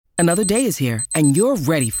Another day is here, and you're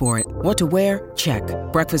ready for it. What to wear? Check.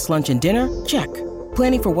 Breakfast, lunch, and dinner? Check.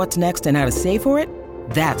 Planning for what's next and how to save for it?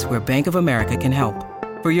 That's where Bank of America can help.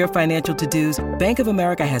 For your financial to-dos, Bank of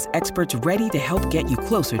America has experts ready to help get you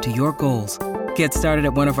closer to your goals. Get started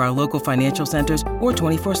at one of our local financial centers or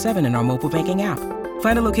 24/7 in our mobile banking app.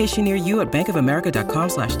 Find a location near you at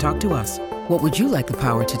bankofamerica.com/talktous. What would you like the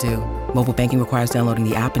power to do? Mobile banking requires downloading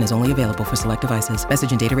the app and is only available for select devices.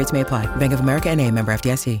 Message and data rates may apply. Bank of America N.A., member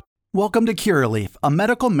FDIC. Welcome to Curaleaf, a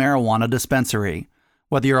medical marijuana dispensary.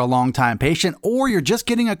 Whether you're a longtime patient or you're just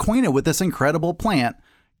getting acquainted with this incredible plant,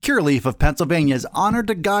 Curaleaf of Pennsylvania is honored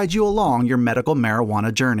to guide you along your medical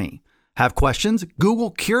marijuana journey. Have questions?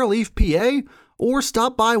 Google Curaleaf PA or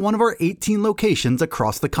stop by one of our 18 locations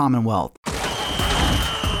across the Commonwealth.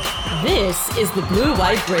 This is the Blue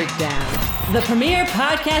White Breakdown, the premier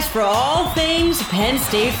podcast for all things Penn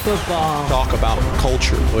State football. Talk about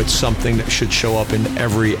culture. It's something that should show up in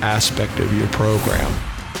every aspect of your program.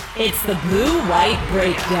 It's the Blue White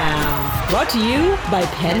Breakdown, brought to you by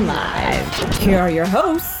Penn Live. Here are your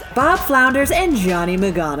hosts, Bob Flounders and Johnny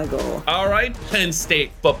McGonigal. All right, Penn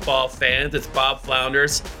State football fans, it's Bob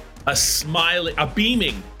Flounders, a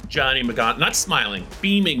beaming Johnny McGonigal, not smiling,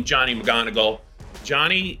 beaming Johnny McGonigal.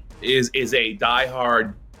 Johnny is a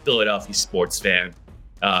diehard Philadelphia sports fan.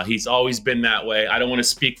 He's always been that way. I don't want to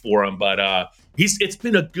speak for him, but it's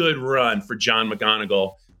been a good run for John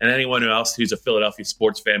McGonigal and anyone else who's a Philadelphia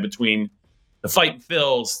sports fan. Between the Fightin'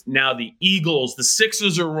 Phils, now the Eagles, the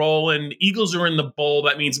Sixers are rolling, the Eagles are in the bowl.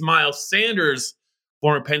 That means Miles Sanders,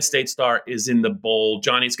 former Penn State star, is in the bowl.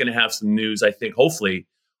 Johnny's going to have some news, I think, hopefully,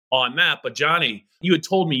 on that. But Johnny, you had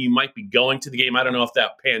told me you might be going to the game. I don't know if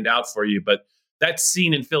that panned out for you, but that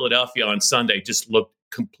scene in Philadelphia on Sunday just looked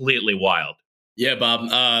completely wild. Yeah,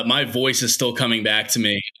 Bob, my voice is still coming back to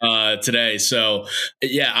me today. So,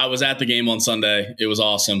 yeah, I was at the game on Sunday. It was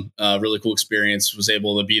awesome. Really cool experience. Was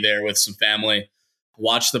able to be there with some family,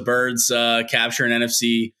 watch the Birds capture an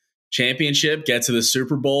NFC championship, get to the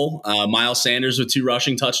Super Bowl. Miles Sanders with 2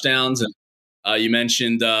 rushing touchdowns. And you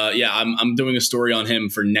mentioned, I'm doing a story on him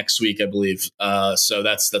for next week, I believe. So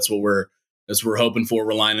that's what we're hoping for.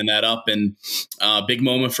 We're lining that up, and big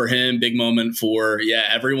moment for him, big moment for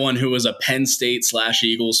everyone who was a Penn State /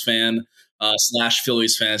 Eagles fan /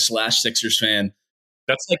 Phillies fan / Sixers fan.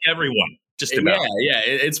 That's like everyone, just about. Yeah,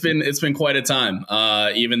 it's been quite a time.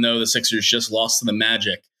 Even though the Sixers just lost to the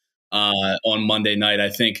Magic on Monday night, I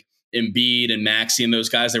think Embiid and Maxey and those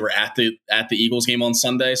guys, they were at the Eagles game on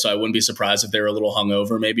Sunday, so I wouldn't be surprised if they were a little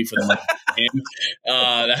hungover maybe for the game.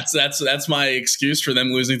 That's my excuse for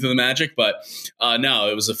them losing to the Magic, but no,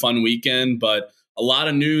 it was a fun weekend. But a lot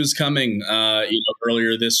of news coming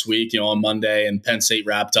earlier this week, on Monday, and Penn State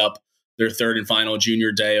wrapped up their 3rd and final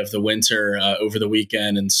junior day of the winter over the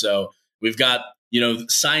weekend, and so we've got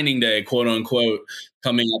signing day, quote unquote,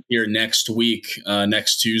 coming up here next week,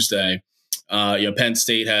 next Tuesday. Penn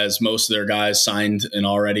State has most of their guys signed and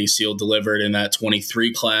already sealed, delivered in that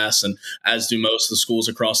 23 class, and as do most of the schools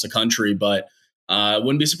across the country. But I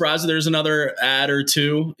wouldn't be surprised if there's another ad or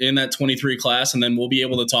two in that 23 class, and then we'll be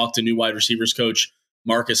able to talk to new wide receivers coach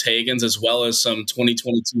Marcus Hagans, as well as some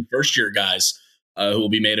 2022 first-year guys who will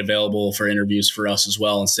be made available for interviews for us as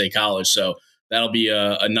well in State College. So that'll be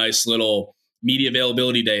a nice little media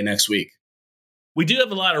availability day next week. We do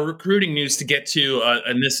have a lot of recruiting news to get to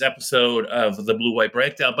in this episode of the Blue White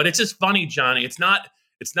Breakdown, but it's just funny, Johnny. It's not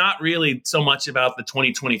really so much about the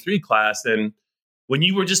 2023 class. And when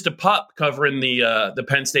you were just a pup covering the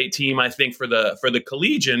Penn State team, I think for the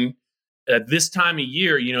Collegian, at this time of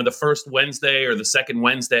year, the first Wednesday or the second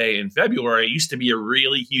Wednesday in February used to be a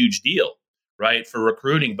really huge deal, right, for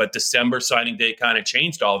recruiting. But December signing day kind of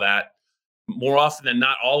changed all that. More often than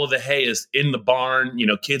not, all of the hay is in the barn.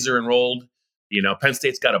 Kids are enrolled. Penn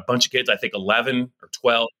State's got a bunch of kids, I think 11 or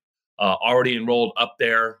 12, already enrolled up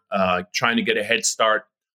there, trying to get a head start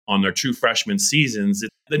on their true freshman seasons.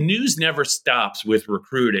 The news never stops with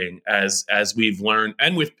recruiting, as we've learned,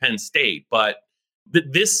 and with Penn State. But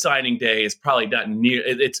this signing day is probably not near.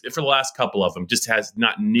 It's for the last couple of them, just has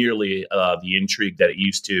not nearly the intrigue that it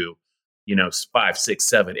used to, 5, 6,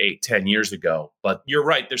 7, 8, 10 years ago. But you're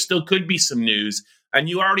right, there still could be some news, and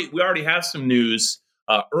we already have some news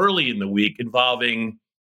early in the week involving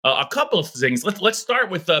a couple of things. Let's start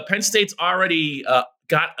with Penn State's already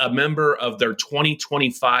got a member of their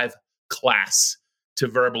 2025 class to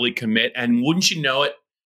verbally commit. And wouldn't you know it,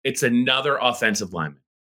 it's another offensive lineman.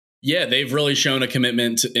 Yeah, they've really shown a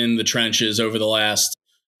commitment in the trenches over the last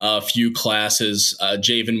few classes.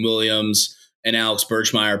 Javen Williams and Alex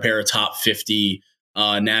Birchmeyer, a pair of top 50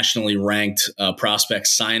 nationally ranked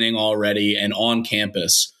prospects signing already and on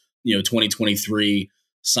campus, 2023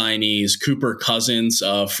 signees. Cooper Cousins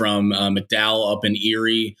from McDowell up in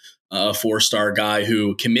Erie, a 4-star guy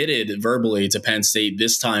who committed verbally to Penn State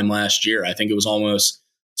this time last year. I think it was almost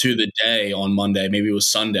to the day on Monday. Maybe it was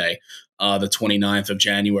Sunday, the 29th of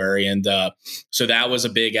January. And so that was a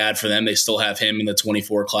big ad for them. They still have him in the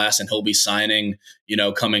 24 class, and he'll be signing,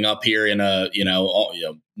 coming up here in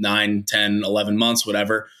 9, 10, 11 months,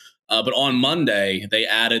 whatever. But on Monday, they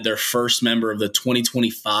added their first member of the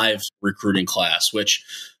 2025 recruiting class, which,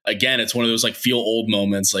 again, it's one of those like feel old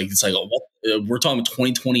moments. Like it's like, we're talking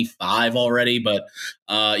 2025 already. But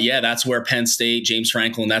that's where Penn State, James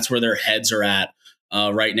Franklin, that's where their heads are at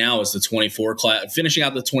right now, is the 24 class, finishing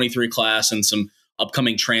out the 23 class and some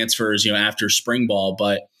upcoming transfers, after spring ball.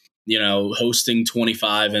 But, hosting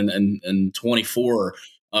 25 and 24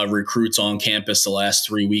 recruits on campus the last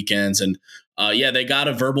 3 weekends. And they got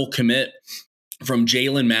a verbal commit from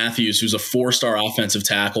Jalen Matthews, who's a 4-star offensive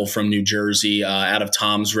tackle from New Jersey, out of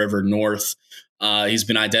Toms River North. He's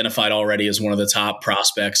been identified already as one of the top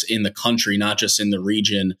prospects in the country, not just in the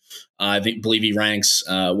region. I believe he ranks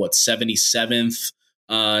 77th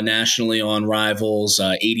nationally on Rivals,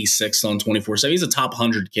 86th on 24/7. He's a top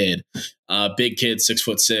 100 kid, big kid,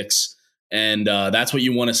 6'6". And that's what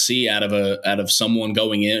you want to see out of someone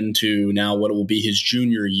going into now what will be his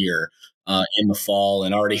junior year in the fall,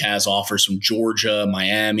 and already has offers from Georgia,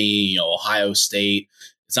 Miami, Ohio State.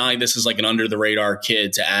 It's not like this is like an under the radar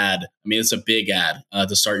kid to add. I mean, it's a big ad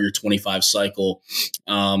to start your 25 cycle.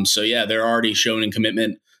 They're already showing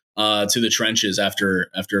commitment to the trenches after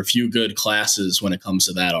a few good classes when it comes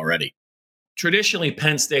to that already. Traditionally,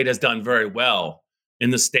 Penn State has done very well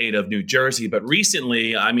in the state of New Jersey, but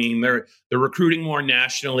recently, I mean, they're recruiting more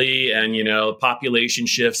nationally, and population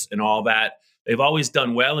shifts and all that. They've always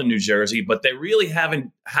done well in New Jersey, but they really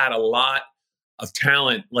haven't had a lot of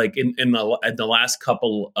talent, like in the last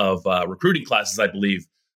couple of recruiting classes, I believe,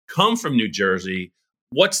 come from New Jersey.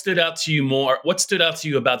 What stood out to you more? What stood out to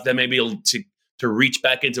you about them maybe to reach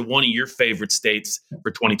back into one of your favorite states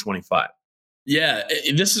for 2025? Yeah,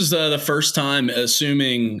 this is the first time,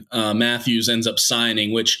 assuming Matthews ends up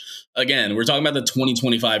signing, which, again, we're talking about the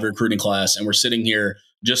 2025 recruiting class, and we're sitting here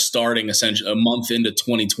just starting essentially a month into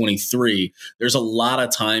 2023. There's a lot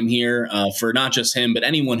of time here for not just him, but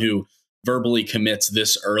anyone who verbally commits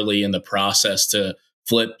this early in the process to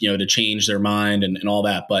flip, to change their mind and all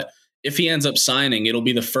that. But if he ends up signing, it'll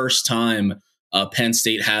be the first time Penn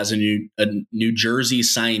State has a New Jersey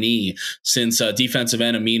signee since defensive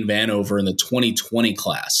end Amin Vanover in the 2020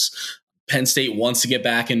 class. Penn State wants to get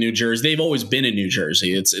back in New Jersey. They've always been in New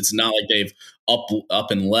Jersey. It's not like they've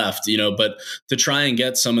up and left, but to try and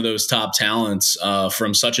get some of those top talents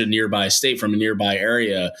from such a nearby state, from a nearby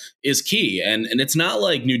area, is key. And it's not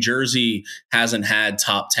like New Jersey hasn't had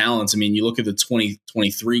top talents. I mean, you look at the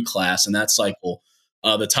 2023 class and that cycle,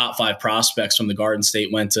 the top 5 prospects from the Garden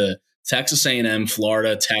State went to Texas A&M,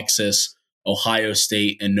 Florida, Texas, Ohio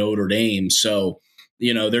State, and Notre Dame. So,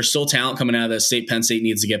 there's still talent coming out of that state. Penn State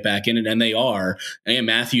needs to get back in it, and they are. And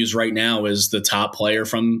Matthews right now is the top player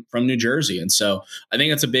from New Jersey. And so I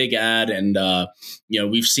think that's a big ad. And,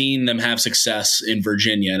 we've seen them have success in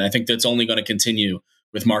Virginia, and I think that's only going to continue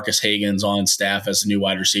with Marcus Hagans on staff as the new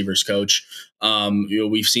wide receivers coach.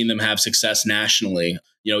 We've seen them have success nationally,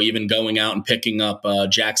 even going out and picking up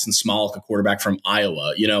Jackson Smolik, a quarterback from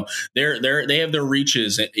Iowa. They have their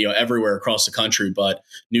reaches, everywhere across the country, but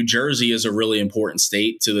New Jersey is a really important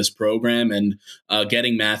state to this program, and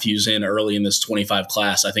getting Matthews in early in this 25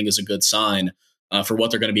 class, I think, is a good sign for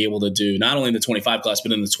what they're going to be able to do, not only in the 25 class,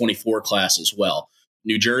 but in the 24 class as well.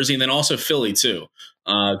 New Jersey, and then also Philly too,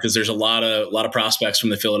 because there's a lot of prospects from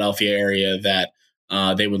the Philadelphia area that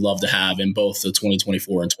they would love to have in both the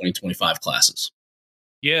 2024 and 2025 classes.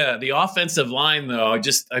 Yeah, the offensive line, though, it's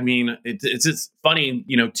just funny,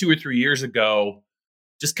 2 or 3 years ago,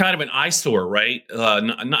 just kind of an eyesore, right?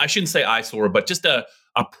 I shouldn't say eyesore, but just a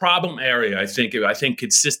problem area. I think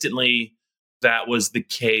consistently that was the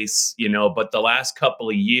case, but the last couple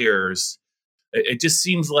of years, it just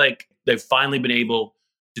seems like they've finally been able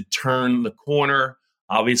to turn the corner.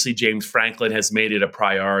 Obviously, James Franklin has made it a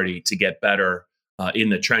priority to get better in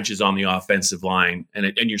the trenches on the offensive line,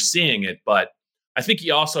 and you're seeing it. But I think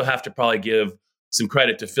you also have to probably give some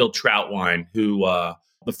credit to Phil Trautwein, who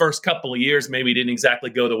the first couple of years maybe didn't exactly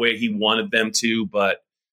go the way he wanted them to, but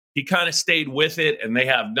he kind of stayed with it, and they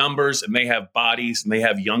have numbers, and they have bodies, and they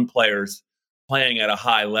have young players playing at a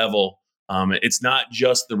high level. It's not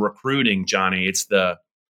just the recruiting, Johnny. It's the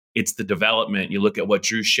development. You look at what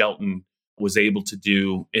Drew Shelton was able to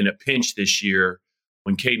do in a pinch this year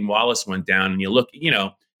when Caden Wallace went down, and you look,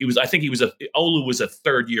 Olu was a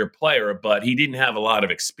third-year player, but he didn't have a lot of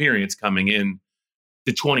experience coming in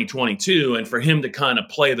to 2022. And for him to kind of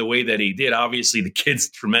play the way that he did, obviously the kid's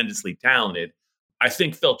tremendously talented. I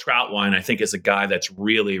think Phil Trautwein, I think, is a guy that's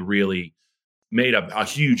really, really made a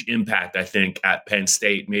huge impact, I think, at Penn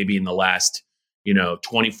State, maybe in the last,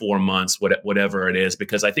 24 months, whatever it is,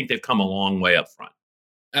 because I think they've come a long way up front.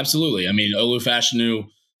 Absolutely. I mean, Olu Fashanu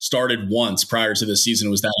started once prior to the season.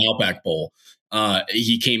 It was that Outback Bowl.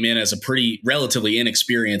 He came in as a relatively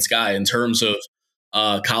inexperienced guy in terms of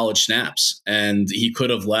college snaps, and he could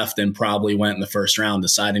have left and probably went in the first round,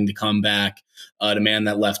 deciding to come back to man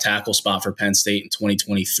that left tackle spot for Penn State in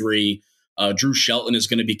 2023. Drew Shelton is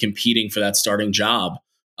going to be competing for that starting job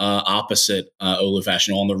opposite Olu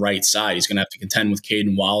Fashanu on the right side. He's going to have to contend with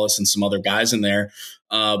Caden Wallace and some other guys in there.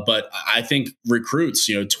 But I think recruits,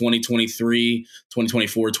 2023,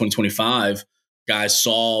 2024, 2025, guys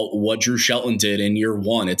saw what Drew Shelton did in year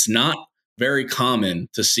one. It's not very common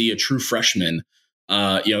to see a true freshman.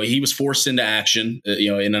 He was forced into action.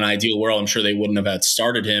 In an ideal world, I'm sure they wouldn't have had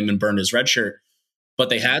started him and burned his red shirt, but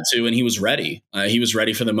they had to, and he was ready. He was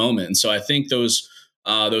ready for the moment. And so I think those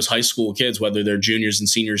high school kids, whether they're juniors and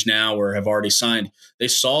seniors now or have already signed, they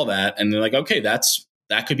saw that and they're like, okay, that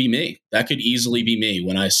could be me. That could easily be me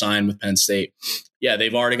when I sign with Penn State. Yeah,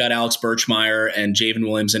 they've already got Alex Birchmeier and Javen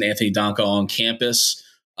Williams and Anthony Donko on campus.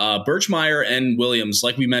 Birchmeier and Williams,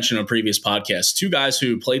 like we mentioned on previous podcasts, two guys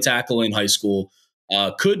who play tackle in high school,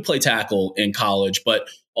 could play tackle in college, but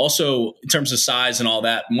also in terms of size and all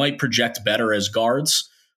that, might project better as guards.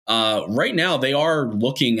 Right now, they are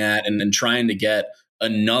looking at and trying to get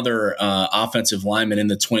another offensive lineman in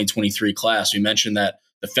the 2023 class. We mentioned that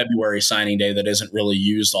the February signing day that isn't really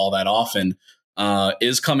used all that often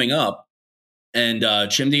is coming up. And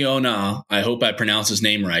Chimdi Ona, I hope I pronounce his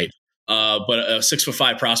name right, but a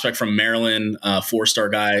 6'5" prospect from Maryland, 4-star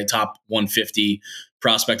guy, top 150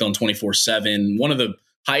 prospect on 24/7, one of the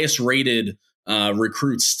highest rated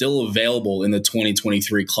recruits still available in the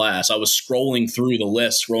 2023 class. I was scrolling through the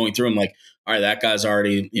list, I'm like, all right, that guy's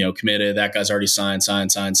already committed. That guy's already signed.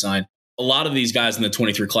 A lot of these guys in the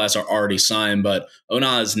 23 class are already signed, but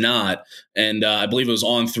Ona is not. And I believe it was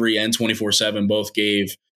On3 and 24/7 both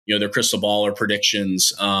gave their crystal ball or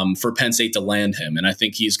predictions for Penn State to land him. And I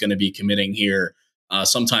think he's going to be committing here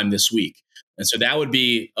sometime this week. And so that would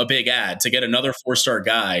be a big add to get another 4-star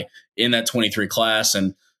guy in that 23 class.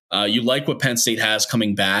 And you like what Penn State has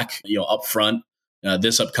coming back, up front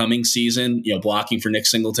this upcoming season, blocking for Nick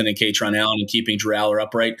Singleton and Katron Allen and keeping Drew Aller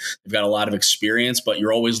upright. They've got a lot of experience, but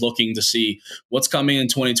you're always looking to see what's coming in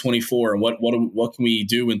 2024 and what can we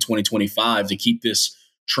do in 2025 to keep this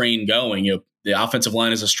train going. The offensive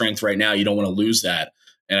line is a strength right now. You don't want to lose that.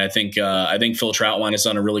 And I think Phil Trautwein has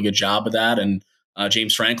done a really good job of that. And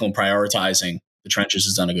James Franklin prioritizing the trenches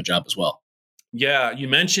has done a good job as well. Yeah, you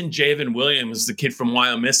mentioned Javen Williams, the kid from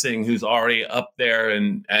Wyomissing, who's already up there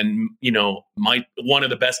and one of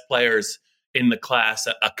the best players in the class,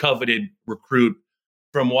 a coveted recruit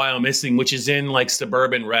from Wyomissing, which is in like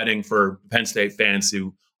suburban Reading for Penn State fans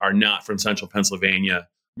who are not from central Pennsylvania.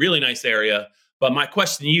 Really nice area. But my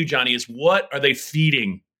question to you, Johnny, is what are they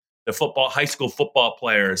feeding the high school football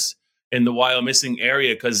players in the Wyomissing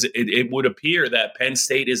area? Because it would appear that Penn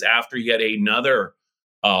State is after yet another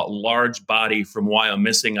large body from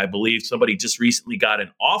Wyomissing. I believe somebody just recently got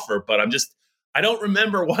an offer, but I don't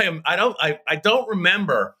remember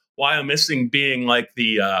Wyomissing being like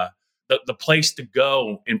the place to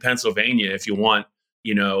go in Pennsylvania if you want,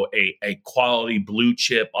 a quality blue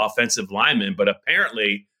chip offensive lineman. But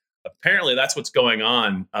apparently that's what's going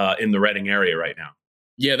on in the Reading area right now.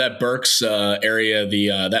 Yeah, that Berks area,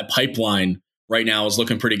 that pipeline right now is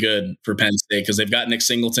looking pretty good for Penn State because they've got Nick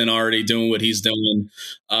Singleton already doing what he's doing.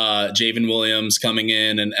 Javen Williams coming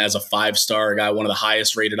in and as a 5-star guy, one of the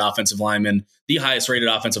highest rated offensive linemen, the highest rated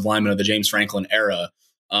offensive lineman of the James Franklin era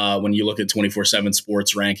when you look at 24/7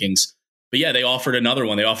 sports rankings. But yeah, they offered another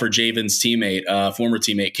one. They offered Javen's teammate, former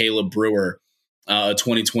teammate, Caleb Brewer, a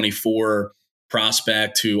 2024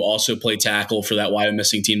 prospect who also played tackle for that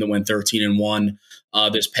Wyomissing team that went 13-1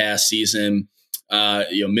 this past season.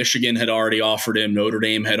 Michigan had already offered him. Notre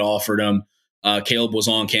Dame had offered him. Caleb was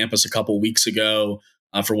on campus a couple weeks ago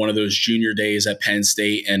for one of those junior days at Penn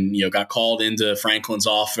State and, got called into Franklin's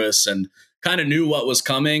office and kind of knew what was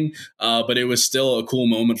coming. But it was still a cool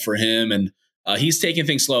moment for him. And he's taking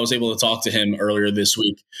things slow. I was able to talk to him earlier this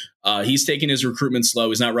week. He's taking his recruitment slow.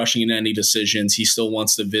 He's not rushing into any decisions. He still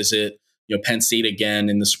wants to visit, Penn State again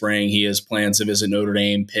in the spring. He has plans to visit Notre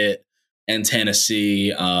Dame, Pitt, and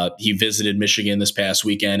Tennessee. He visited Michigan this past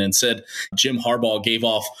weekend and said Jim Harbaugh gave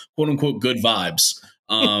off "quote unquote" good vibes.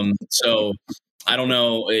 So I don't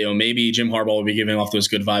know. Maybe Jim Harbaugh will be giving off those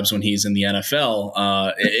good vibes when he's in the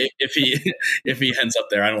NFL. If he ends up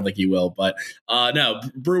there, I don't think he will. But no,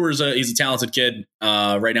 Brewer's he's a talented kid.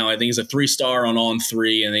 Right now, I think he's a 3-star on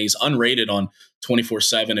On3, and he's unrated on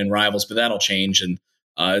 24/7 in Rivals, but that'll change. And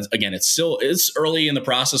again, it's early in the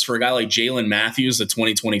process for a guy like Jalen Matthews, the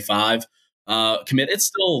 2025 commit. It's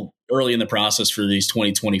still early in the process for these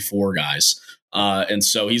 2024 guys. And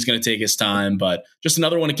so he's going to take his time, but just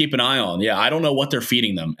another one to keep an eye on. Yeah, I don't know what they're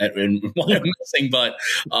feeding them and what they're missing, but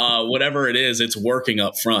whatever it is, it's working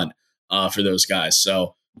up front for those guys.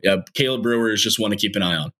 So yeah, Caleb Brewer is just one to keep an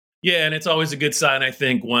eye on. Yeah, and it's always a good sign, I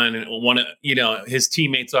think, when his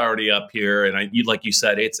teammates are already up here, and like you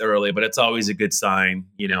said, it's early, but it's always a good sign.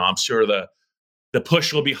 I'm sure the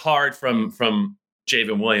push will be hard from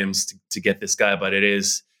Javen Williams to get this guy, but it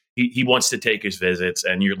is he wants to take his visits,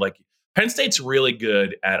 and you're like. Penn State's really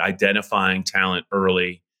good at identifying talent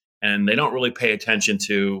early, and they don't really pay attention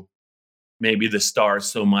to maybe the stars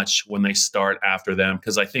so much when they start after them,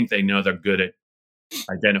 because I think they know they're good at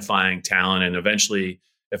identifying talent, and eventually,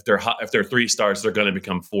 if they're 3 stars, they're going to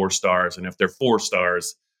become 4 stars, and if they're 4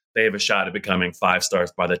 stars, they have a shot at becoming 5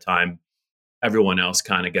 stars by the time everyone else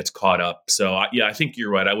kind of gets caught up. So I think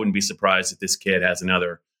you're right. I wouldn't be surprised if this kid has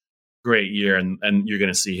another great year, and you're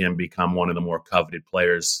going to see him become one of the more coveted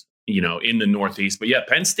players in the Northeast. But yeah,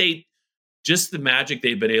 Penn State, just the magic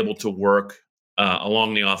they've been able to work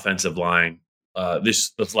along the offensive line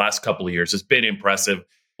this last couple of years has been impressive.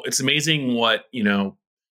 It's amazing what,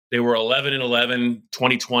 they were 11-11.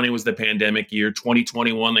 2020 was the pandemic year.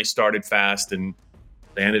 2021, they started fast and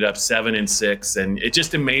they ended up 7-6. And it's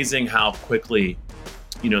just amazing how quickly,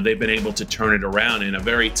 they've been able to turn it around in a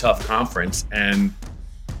very tough conference. And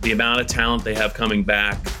the amount of talent they have coming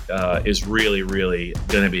back is really, really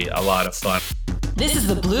going to be a lot of fun. This is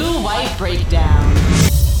the Blue-White Breakdown.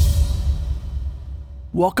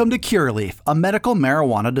 Welcome to Curaleaf, a medical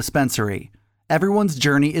marijuana dispensary. Everyone's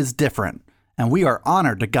journey is different, and we are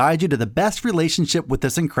honored to guide you to the best relationship with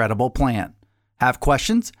this incredible plant. Have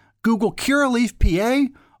questions? Google Curaleaf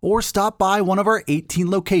PA or stop by one of our 18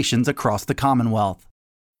 locations across the Commonwealth.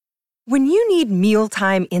 When you need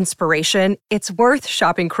mealtime inspiration, it's worth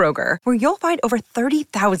shopping Kroger, where you'll find over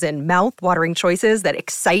 30,000 mouth-watering choices that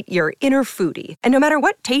excite your inner foodie. And no matter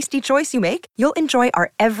what tasty choice you make, you'll enjoy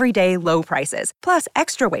our everyday low prices, plus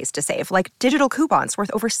extra ways to save, like digital coupons worth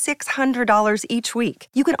over $600 each week.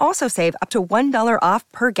 You can also save up to $1 off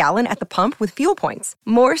per gallon at the pump with fuel points.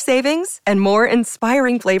 More savings and more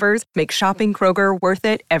inspiring flavors make shopping Kroger worth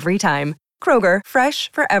it every time. Kroger,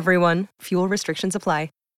 fresh for everyone. Fuel restrictions apply.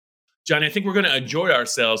 Johnny, I think we're going to enjoy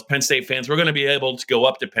ourselves, Penn State fans. We're going to be able to go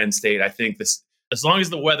up to Penn State. I think this, as long as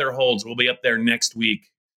the weather holds, we'll be up there next week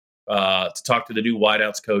to talk to the new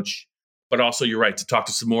wideouts coach. But also, you're right, to talk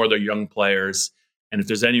to some more of their young players. And if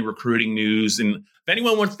there's any recruiting news, and if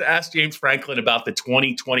anyone wants to ask James Franklin about the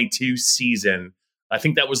 2022 season, I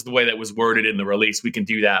think that was the way that was worded in the release. We can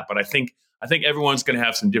do that. But I think everyone's going to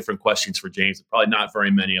have some different questions for James. Probably not very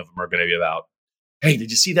many of them are going to be about, hey,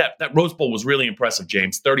 did you see that? That Rose Bowl was really impressive,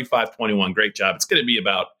 James. 35-21, great job. It's going to be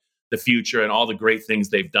about the future and all the great things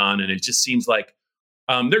they've done. And it just seems like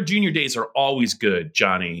their junior days are always good,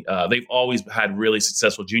 Johnny. They've always had really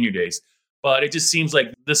successful junior days. But it just seems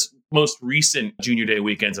like this most recent junior day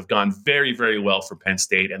weekends have gone very, very well for Penn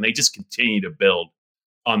State. And they just continue to build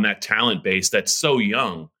on that talent base that's so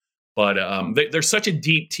young. But they're such a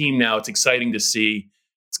deep team now. It's exciting to see.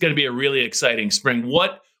 It's going to be a really exciting spring.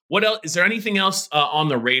 What else? Is there anything else on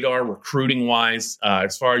the radar recruiting wise,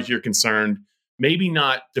 as far as you're concerned? Maybe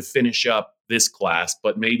not to finish up this class,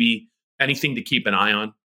 but maybe anything to keep an eye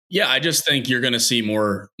on? Yeah, I just think you're going to see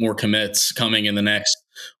more commits coming in the next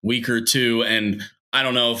week or two. And I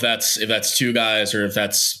don't know if that's 2 guys or if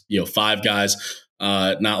that's 5 guys.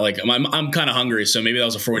 Not like I'm kind of hungry, so maybe that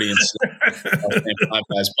was a Freudian slip. 5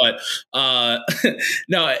 guys, but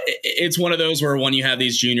no, it's one of those where when you have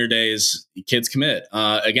these junior days, kids commit.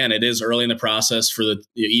 Again, it is early in the process for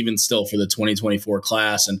even still for the 2024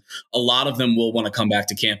 class, and a lot of them will want to come back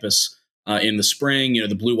to campus in the spring.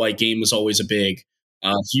 The blue-white game was always a big,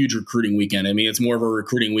 huge recruiting weekend. I mean, it's more of a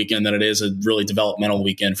recruiting weekend than it is a really developmental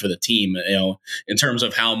weekend for the team. In terms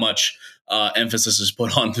of how much emphasis is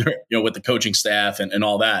put on, with the coaching staff and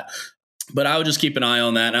all that. But I would just keep an eye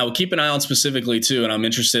on that. And I would keep an eye on specifically too, and I'm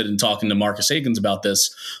interested in talking to Marcus Akins about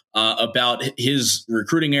this, about his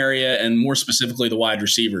recruiting area and more specifically the wide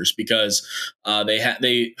receivers, because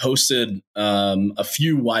they hosted a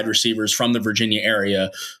few wide receivers from the Virginia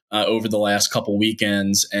area over the last couple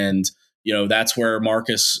weekends, and That's where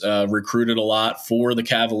Marcus recruited a lot for the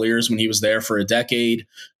Cavaliers when he was there for a decade.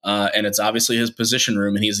 And it's obviously his position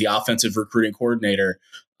room, and he's the offensive recruiting coordinator.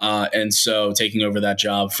 And so taking over that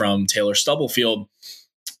job from Taylor Stubblefield,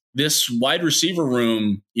 this wide receiver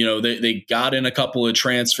room, they got in a couple of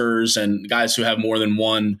transfers and guys who have more than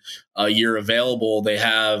one year available. They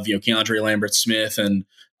have, Keandre Lambert-Smith and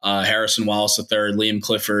Harrison Wallace III, Liam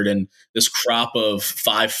Clifford, and this crop of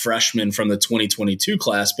 5 freshmen from the 2022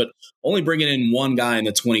 class, but only bringing in one guy in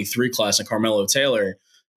the 23 class, and Carmelo Taylor.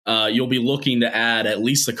 You'll be looking to add at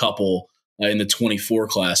least a couple in the 24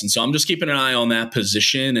 class. And so I'm just keeping an eye on that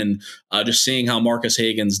position and just seeing how Marcus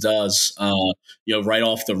Hagans does, right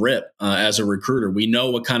off the rip as a recruiter. We know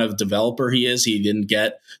what kind of developer he is. He didn't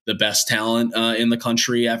get the best talent in the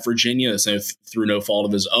country at Virginia. It's through no fault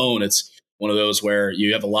of his own. It's one of those where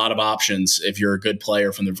you have a lot of options if you're a good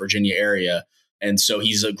player from the Virginia area. And so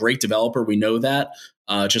he's a great developer. We know that.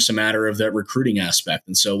 Just a matter of that recruiting aspect.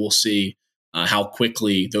 And so we'll see how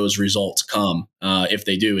quickly those results come, if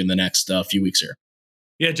they do, in the next few weeks here.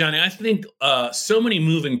 Yeah, Johnny, I think so many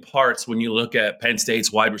moving parts when you look at Penn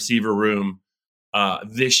State's wide receiver room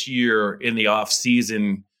this year in the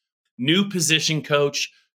offseason. New position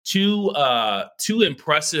coach, two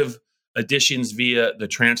impressive additions via the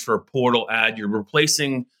transfer portal ad. You're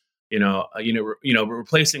replacing,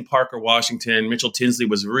 replacing Parker Washington. Mitchell Tinsley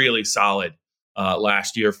was really solid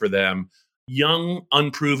last year for them. Young,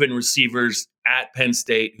 unproven receivers at Penn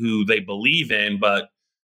State who they believe in, but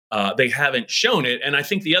they haven't shown it. And I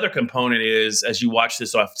think the other component is, as you watch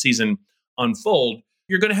this offseason unfold,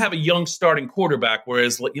 you're going to have a young starting quarterback.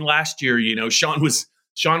 Whereas last year, Sean was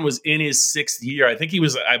in his 6th year.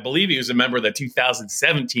 I believe he was a member of the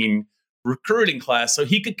 2017 recruiting class. So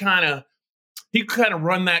he could kind of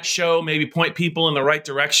run that show, maybe point people in the right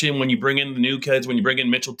direction when you bring in the new kids, when you bring in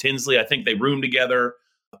Mitchell Tinsley. I think they room together.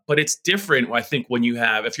 But it's different, I think, when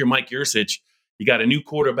if you're Mike Yurcich, you got a new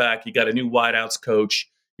quarterback, you got a new wideouts coach,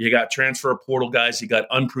 you got transfer portal guys, you got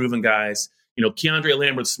unproven guys. Keandre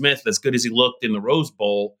Lambert-Smith, as good as he looked in the Rose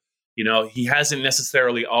Bowl, he hasn't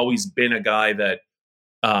necessarily always been a guy that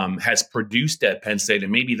has produced at Penn State,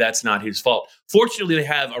 and maybe that's not his fault. Fortunately, they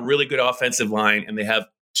have a really good offensive line, and they have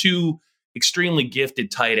 2 extremely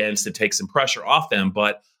gifted tight ends to take some pressure off them.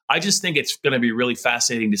 But I just think it's going to be really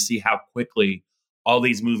fascinating to see how quickly all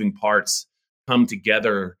these moving parts come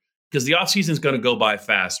together, because the offseason is going to go by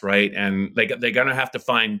fast, right? And they're going to have to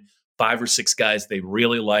find 5 or 6 guys they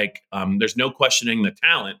really like. There's no questioning the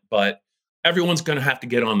talent, but everyone's going to have to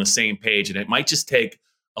get on the same page, and it might just take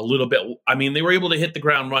a little bit. I mean, they were able to hit the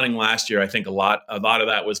ground running last year. I think a lot of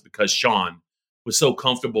that was because Sean was so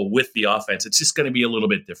comfortable with the offense. It's just going to be a little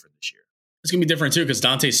bit different this year. It's going to be different, too, because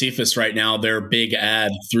Dante Cephas right now, their big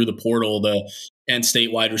ad through the portal, the Penn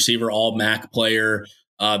State wide receiver, all MAC player.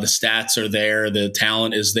 The stats are there. The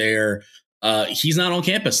talent is there. He's not on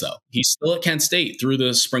campus, though. He's still at Kent State through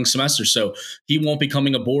the spring semester. So he won't be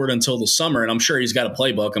coming aboard until the summer. And I'm sure he's got a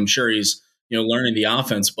playbook. I'm sure he's learning the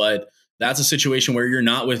offense. But that's a situation where you're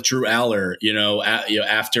not with Drew Aller,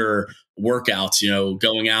 after workouts,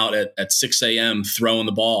 going out at 6 a.m., throwing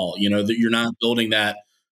the ball. You're not building that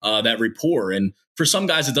rapport. And for some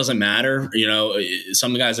guys, it doesn't matter.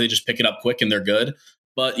 Some guys, they just pick it up quick and they're good.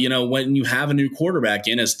 But, when you have a new quarterback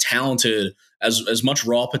in as talented, as much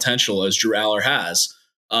raw potential as Drew Aller has,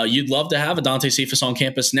 you'd love to have a Dante Cephas on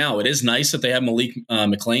campus now. It is nice that they have Malik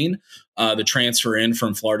McLean, the transfer in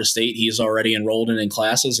from Florida State. He's already enrolled in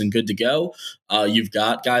classes and good to go. You've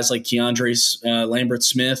got guys like Keandre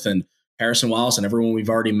Lambert-Smith and Harrison Wallace and everyone we've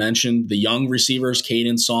already mentioned. The young receivers,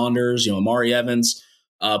 Caden Saunders, Amari Evans,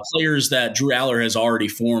 players that Drew Aller has already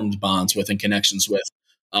formed bonds with and connections with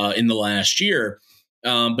in the last year.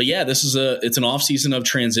 But yeah, it's an offseason of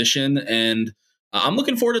transition, and I'm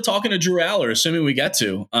looking forward to talking to Drew Aller, assuming we get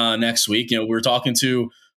to next week. We're talking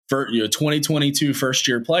to 2022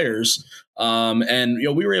 first-year players, and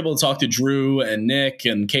we were able to talk to Drew and Nick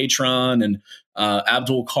and Katron and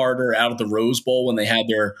Abdul Carter out at the Rose Bowl when they had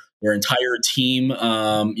their entire team,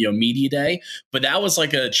 media day. But that was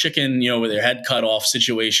like a chicken, with their head cut off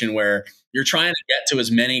situation where you're trying to get to as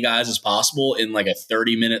many guys as possible in like a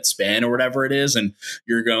 30-minute span or whatever it is. And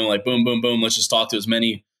you're going like, boom, boom, boom. Let's just talk to as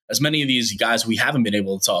many of these guys we haven't been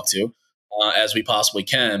able to talk to as we possibly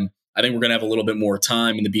can. I think we're going to have a little bit more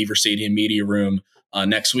time in the Beaver Stadium media room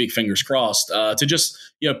next week, fingers crossed, to just,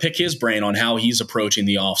 pick his brain on how he's approaching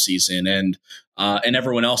the offseason and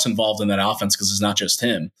everyone else involved in that offense, because it's not just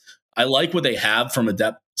him. I like what they have from a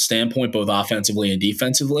depth standpoint, both offensively and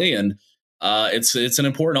defensively. And it's an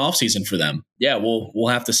important offseason for them. Yeah, we'll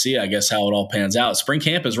have to see, I guess, how it all pans out. Spring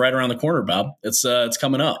camp is right around the corner, Bob. It's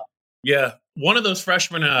coming up. Yeah, one of those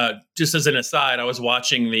freshmen, just as an aside, I was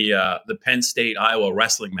watching the Penn State Iowa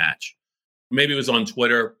wrestling match. Maybe it was on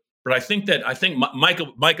Twitter, but I think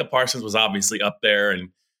Micah Parsons was obviously up there, and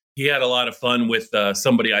he had a lot of fun with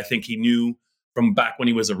somebody I think he knew from back when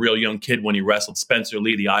he was a real young kid when he wrestled, Spencer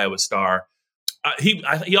Lee, the Iowa star. He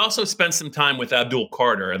also spent some time with Abdul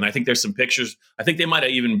Carter, and I think there's some pictures. I think they might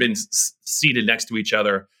have even been seated next to each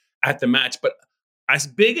other at the match. But as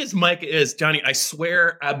big as Micah is, Johnny, I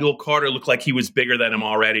swear Abdul Carter looked like he was bigger than him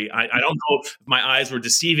already. I don't know if my eyes were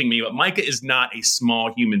deceiving me, but Micah is not a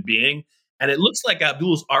small human being. And it looks like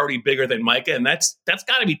Abdul's already bigger than Micah, and that's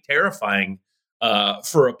got to be terrifying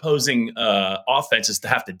for opposing offenses to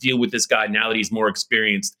have to deal with this guy now that he's more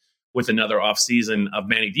experienced with another offseason of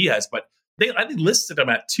Manny Diaz. But I listed him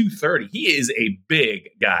at 230. He is a big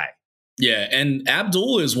guy. Yeah, and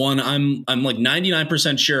Abdul is one I'm like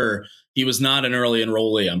 99% sure he was not an early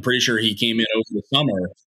enrollee. I'm pretty sure he came in over the summer.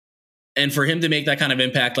 And for him to make that kind of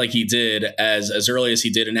impact like he did as early as he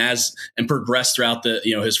did and progress throughout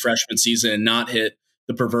his freshman season and not hit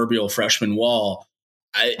the proverbial freshman wall,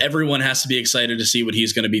 everyone has to be excited to see what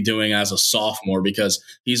he's going to be doing as a sophomore, because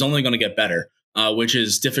he's only going to get better, which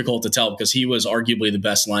is difficult to tell because he was arguably the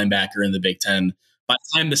best linebacker in the Big Ten by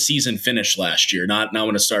the time the season finished last year. Not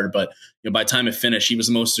when it started, but by the time it finished, he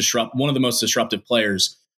was one of the most disruptive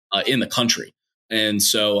players in the country. And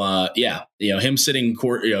so, him sitting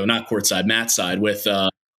not courtside, Matt's side with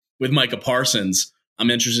Micah Parsons,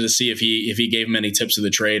 I'm interested to see if he gave him any tips of the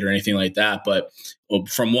trade or anything like that. But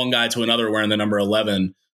from one guy to another wearing the number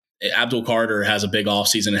 11, Abdul Carter has a big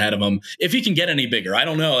offseason ahead of him. If he can get any bigger, I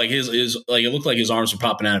don't know. Like it looked like his arms were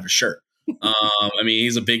popping out of his shirt.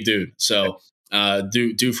 He's a big dude. So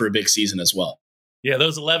due for a big season as well. Yeah,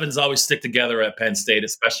 those 11s always stick together at Penn State,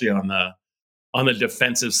 especially on the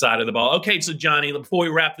defensive side of the ball. Okay, so Johnny, before we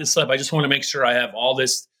wrap this up, I just want to make sure I have all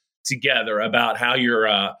this together about how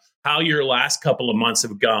your last couple of months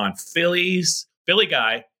have gone. Philly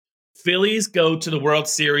guy. Phillies go to the World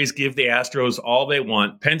Series, give the Astros all they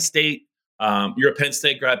want. Penn State, you're a Penn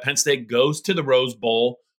State grad. Penn State goes to the Rose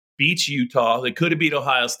Bowl, beats Utah. They could have beat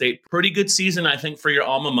Ohio State. Pretty good season, I think, for your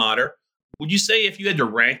alma mater. Would you say if you had to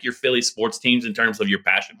rank your Philly sports teams in terms of your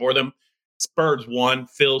passion for them, Spurs 1,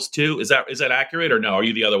 Phils 2, is that accurate, or no? Are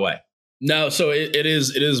you the other way? No, so it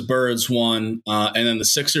is Birds 1, and then the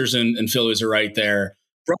Sixers and Phillies are right there.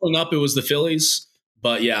 Growing up, it was the Phillies,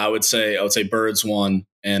 but yeah, I would say Birds 1,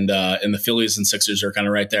 and the Phillies and Sixers are kind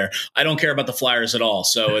of right there. I don't care about the Flyers at all,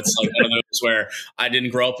 so it's like one of those where I didn't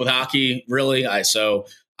grow up with hockey, really. I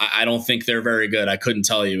don't think they're very good. I couldn't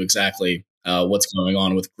tell you exactly what's going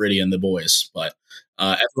on with Gritty and the boys, but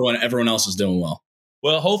everyone else is doing well.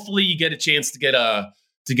 Well, hopefully you get a chance to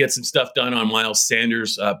get some stuff done on Miles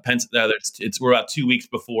Sanders. We're about 2 weeks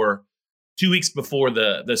before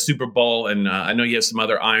the Super Bowl, and I know you have some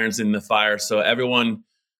other irons in the fire. So everyone,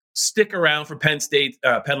 stick around for Penn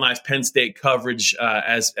Live's Penn State coverage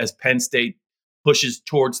as Penn State pushes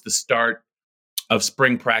towards the start of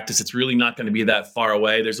spring practice. It's really not going to be that far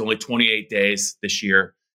away. There's only 28 days this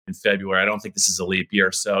year in February. I don't think this is a leap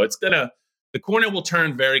year, so the corner will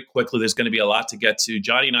turn very quickly. There's going to be a lot to get to.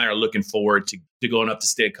 Johnny and I are looking forward to going up to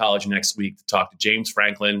State College next week to talk to James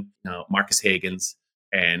Franklin, Marcus Hagans,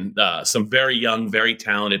 and some very young, very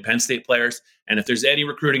talented Penn State players. And if there's any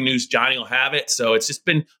recruiting news, Johnny will have it. So it's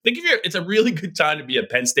a really good time to be a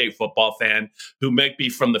Penn State football fan who might be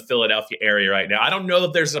from the Philadelphia area right now. I don't know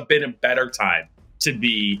if there's been a better time to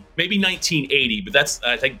be, maybe 1980, but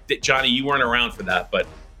I think, Johnny, you weren't around for that, but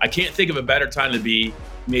I can't think of a better time to be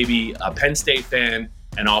maybe a Penn State fan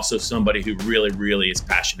and also somebody who really, really is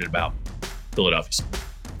passionate about Philadelphia.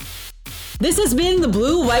 This has been the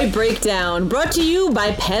Blue White Breakdown, brought to you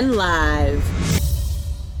by Penn Live.